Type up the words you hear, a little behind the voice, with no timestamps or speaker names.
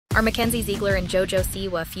Are Kenzie Ziegler and JoJo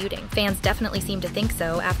Siwa feuding? Fans definitely seem to think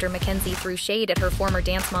so after Kenzie threw shade at her former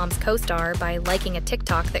Dance Moms co-star by liking a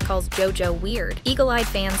TikTok that calls JoJo weird. Eagle-eyed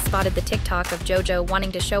fans spotted the TikTok of JoJo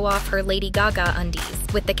wanting to show off her Lady Gaga undies,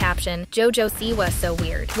 with the caption, "JoJo Siwa so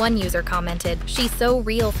weird." One user commented, "She's so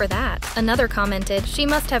real for that." Another commented, "She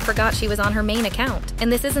must have forgot she was on her main account."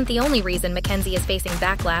 And this isn't the only reason Kenzie is facing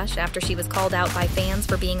backlash after she was called out by fans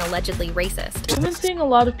for being allegedly racist. I've been seeing a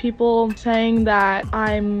lot of people saying that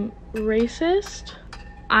I'm racist.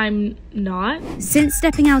 I'm not. Since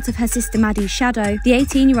stepping out of her sister Maddie's shadow, the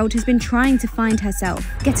 18-year-old has been trying to find herself,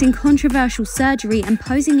 getting controversial surgery and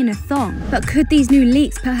posing in a thong. But could these new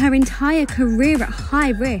leaks put her entire career at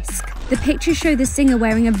high risk? The pictures show the singer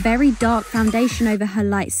wearing a very dark foundation over her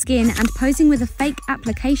light skin and posing with a fake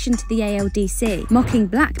application to the ALDC, mocking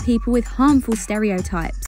black people with harmful stereotypes.